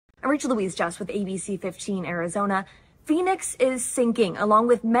I'm Rachel Louise Just with ABC 15 Arizona. Phoenix is sinking along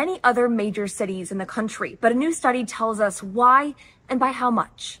with many other major cities in the country, but a new study tells us why and by how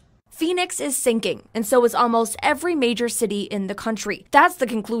much. Phoenix is sinking, and so is almost every major city in the country. That's the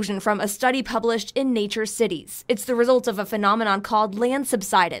conclusion from a study published in Nature Cities. It's the result of a phenomenon called land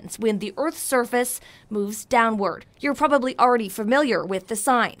subsidence, when the Earth's surface moves downward. You're probably already familiar with the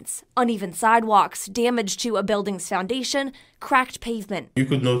signs: uneven sidewalks, damage to a building's foundation, cracked pavement. You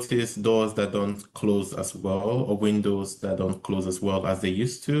could notice doors that don't close as well, or windows that don't close as well as they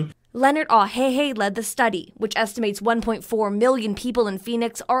used to. Leonard Auhehe led the study, which estimates 1.4 million people in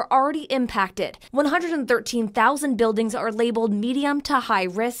Phoenix are already impacted. 113,000 buildings are labeled medium to high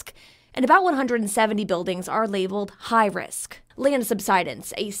risk, and about 170 buildings are labeled high risk. Land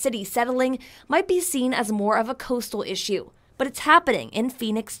subsidence, a city settling, might be seen as more of a coastal issue, but it's happening in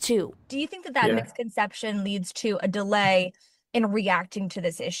Phoenix too. Do you think that misconception leads to a delay in reacting to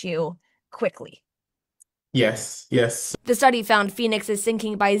this issue quickly? Yes. The study found Phoenix is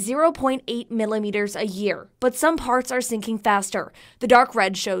sinking by 0.8 millimeters a year, but some parts are sinking faster. The dark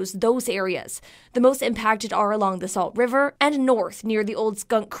red shows those areas. The most impacted are along the Salt River and north near the old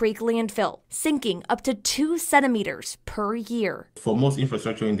Skunk Creek landfill, sinking up to 2 centimeters per year. For most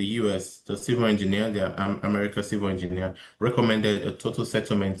infrastructure in the U.S., the civil engineer, American civil engineer, recommended a total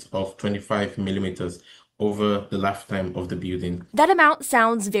settlement of 25 millimeters over the lifetime of the building. That amount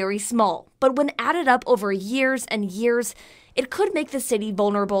sounds very small, but when added up over years and years, it could make the city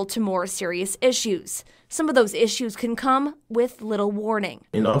vulnerable to more serious issues. Some of those issues can come with little warning.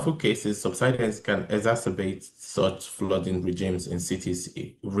 In awful cases, subsidence can exacerbate such flooding regimes in cities,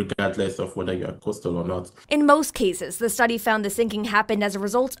 regardless of whether you are coastal or not. In most cases, the study found the sinking happened as a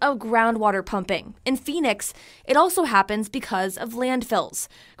result of groundwater pumping. In Phoenix, it also happens because of landfills.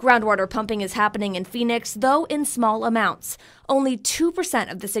 Groundwater pumping is happening in Phoenix, though in small amounts. Only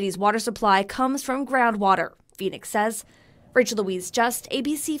 2% of the city's water supply comes from groundwater, Phoenix says. Rachel Louise Just,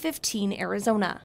 ABC 15, Arizona.